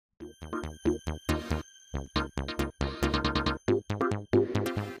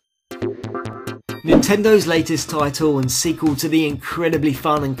Nintendo's latest title and sequel to the incredibly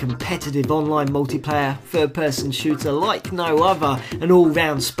fun and competitive online multiplayer third-person shooter like no other, an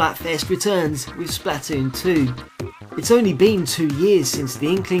all-round Splatfest returns with Splatoon 2. It's only been 2 years since the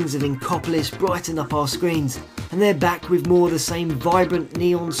inklings of Creepiest brightened up our screens, and they're back with more of the same vibrant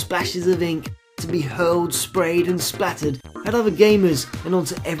neon splashes of ink to be hurled, sprayed and splattered at other gamers and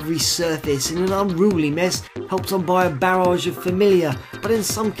onto every surface in an unruly mess helped on by a barrage of familiar, but in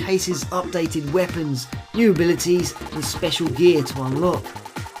some cases updated weapons, new abilities and special gear to unlock.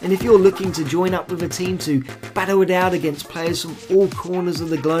 And if you're looking to join up with a team to battle it out against players from all corners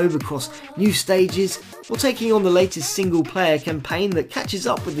of the globe across new stages, or taking on the latest single player campaign that catches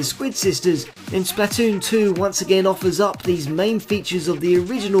up with the Squid Sisters, then Splatoon 2 once again offers up these main features of the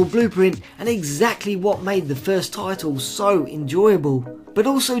original blueprint and exactly what made the first title so enjoyable. But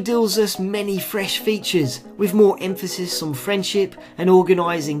also deals us many fresh features, with more emphasis on friendship and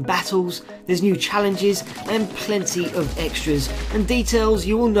organising battles. There's new challenges and plenty of extras and details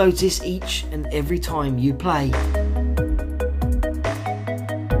you will notice each and every time you play.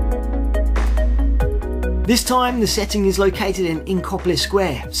 This time the setting is located in Inkopolis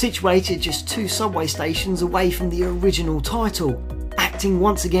Square, situated just 2 subway stations away from the original title, acting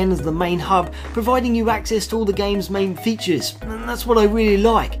once again as the main hub, providing you access to all the game's main features, and that's what I really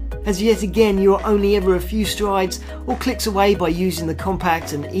like, as yet again you are only ever a few strides or clicks away by using the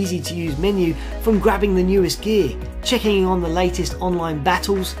compact and easy to use menu from grabbing the newest gear, checking on the latest online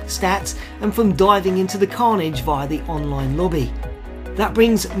battles, stats, and from diving into the carnage via the online lobby. That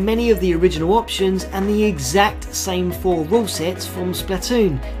brings many of the original options and the exact same 4 rule sets from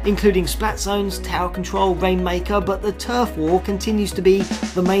Splatoon, including Splat Zones, Tower Control, Rainmaker, but the Turf War continues to be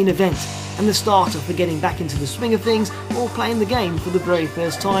the main event and the starter for getting back into the swing of things or playing the game for the very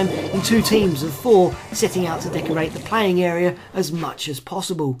first time in 2 teams of 4 setting out to decorate the playing area as much as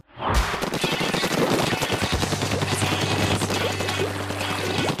possible.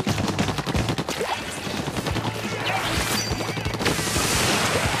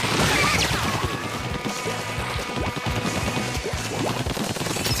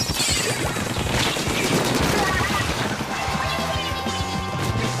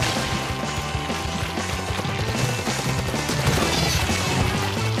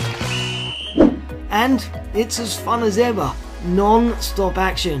 And it's as fun as ever, non-stop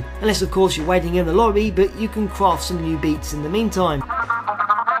action, unless of course you're waiting in the lobby, but you can craft some new beats in the meantime.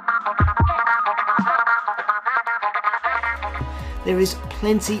 There is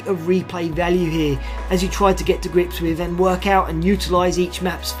plenty of replay value here as you try to get to grips with and work out and utilise each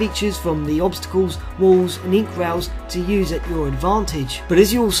map's features, from the obstacles, walls and ink rails, to use at your advantage. But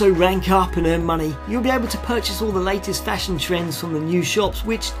as you also rank up and earn money, you'll be able to purchase all the latest fashion trends from the new shops,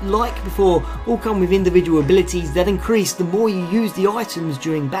 which, like before, all come with individual abilities that increase the more you use the items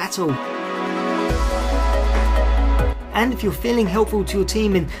during battle. And if you're feeling helpful to your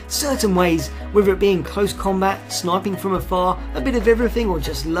team in certain ways, whether it be in close combat, sniping from afar, a bit of everything, or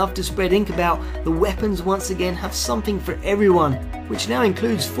just love to spread ink about, the weapons once again have something for everyone, which now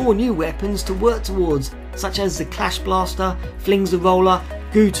includes 4 new weapons to work towards, such as the Clash Blaster, Flings the Roller,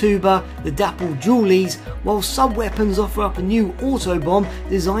 Goo Tuber, the Dapple Julies, while sub-weapons offer up a new auto bomb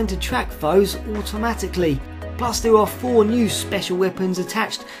designed to track foes automatically. Plus there are 4 new special weapons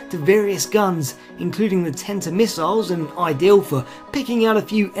attached to various guns, including the Tenta missiles, and ideal for picking out a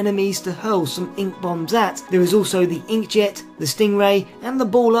few enemies to hurl some ink bombs at. There is also the Inkjet, the Stingray and the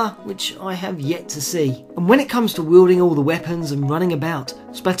Baller, which I have yet to see. And when it comes to wielding all the weapons and running about,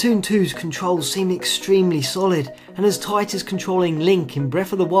 Splatoon 2's controls seem extremely solid and as tight as controlling Link in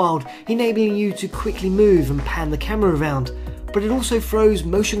Breath of the Wild, enabling you to quickly move and pan the camera around. But it also throws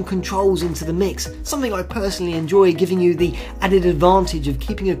motion controls into the mix, something I personally enjoy, giving you the added advantage of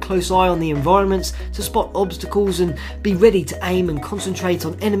keeping a close eye on the environments to spot obstacles and be ready to aim and concentrate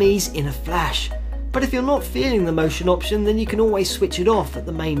on enemies in a flash. But if you're not feeling the motion option, then you can always switch it off at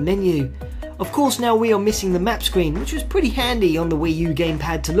the main menu. Of course, now we are missing the map screen, which was pretty handy on the Wii U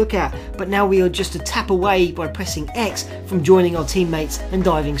gamepad to look at, but now we are just a tap away by pressing X from joining our teammates and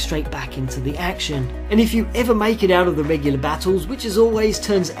diving straight back into the action. And if you ever make it out of the regular battles, which as always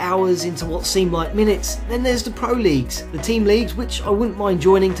turns hours into what seem like minutes, then there's the Pro Leagues, the team leagues, which I wouldn't mind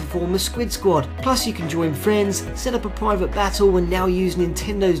joining to form a squid squad. Plus you can join friends, set up a private battle, and now use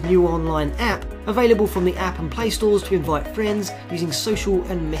Nintendo's new online app, available from the app and play stores, to invite friends using social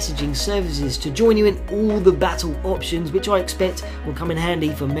and messaging services to join you in all the battle options, which I expect will come in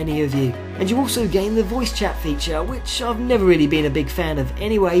handy for many of you. And you also gain the voice chat feature, which I've never really been a big fan of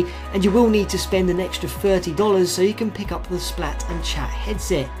anyway, and you will need to spend an extra $30 so you can pick up the Splat and Chat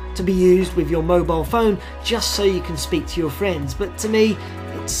headset to be used with your mobile phone just so you can speak to your friends. But to me,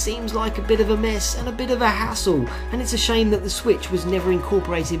 it seems like a bit of a mess and a bit of a hassle, and it's a shame that the Switch was never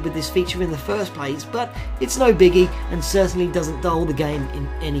incorporated with this feature in the first place, but it's no biggie and certainly doesn't dull the game in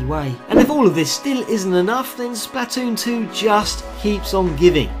any way. And if all of this still isn't enough, then Splatoon 2 just keeps on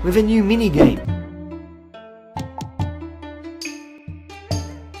giving with a new minigame.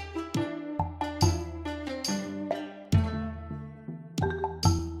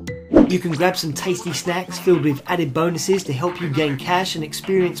 You can grab some tasty snacks filled with added bonuses to help you gain cash and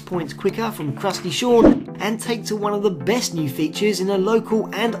experience points quicker from Krusty Sean, and take to one of the best new features in a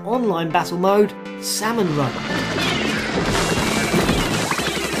local and online battle mode, Salmon Run.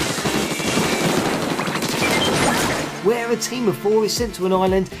 Where a team of 4 is sent to an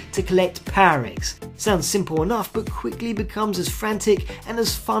island to collect power eggs. Sounds simple enough, but quickly becomes as frantic and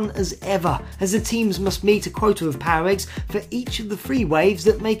as fun as ever, as the teams must meet a quota of power eggs for each of the 3 waves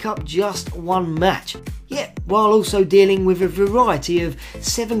that make up just one match. Yet, while also dealing with a variety of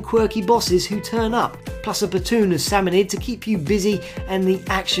 7 quirky bosses who turn up, plus a platoon of salmonid to keep you busy, and the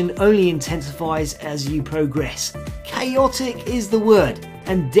action only intensifies as you progress. Chaotic is the word,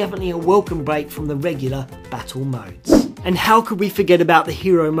 and definitely a welcome break from the regular battle modes. And how could we forget about the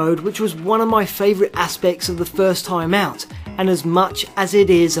hero mode, which was one of my favourite aspects of the first time out. And as much as it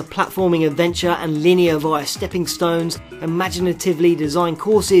is a platforming adventure and linear via stepping stones, imaginatively designed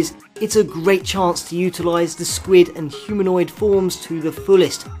courses, it's a great chance to utilise the squid and humanoid forms to the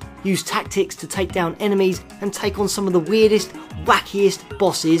fullest. Use tactics to take down enemies and take on some of the weirdest, wackiest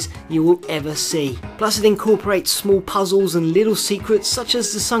bosses you will ever see. Plus it incorporates small puzzles and little secrets such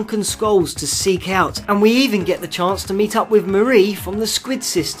as the sunken scrolls to seek out, and we even get the chance to meet up with Marie from the Squid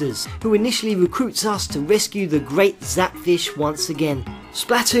Sisters, who initially recruits us to rescue the great Zapfish once again.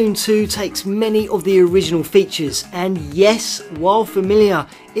 Splatoon 2 takes many of the original features, and yes, while familiar,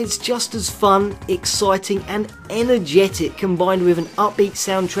 it's just as fun, exciting and energetic, combined with an upbeat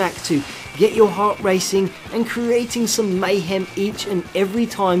soundtrack to get your heart racing and creating some mayhem each and every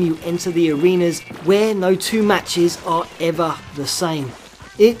time you enter the arenas, where no 2 matches are ever the same.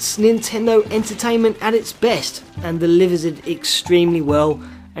 It's Nintendo entertainment at its best and delivers it extremely well,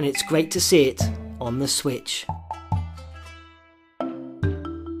 and it's great to see it on the Switch.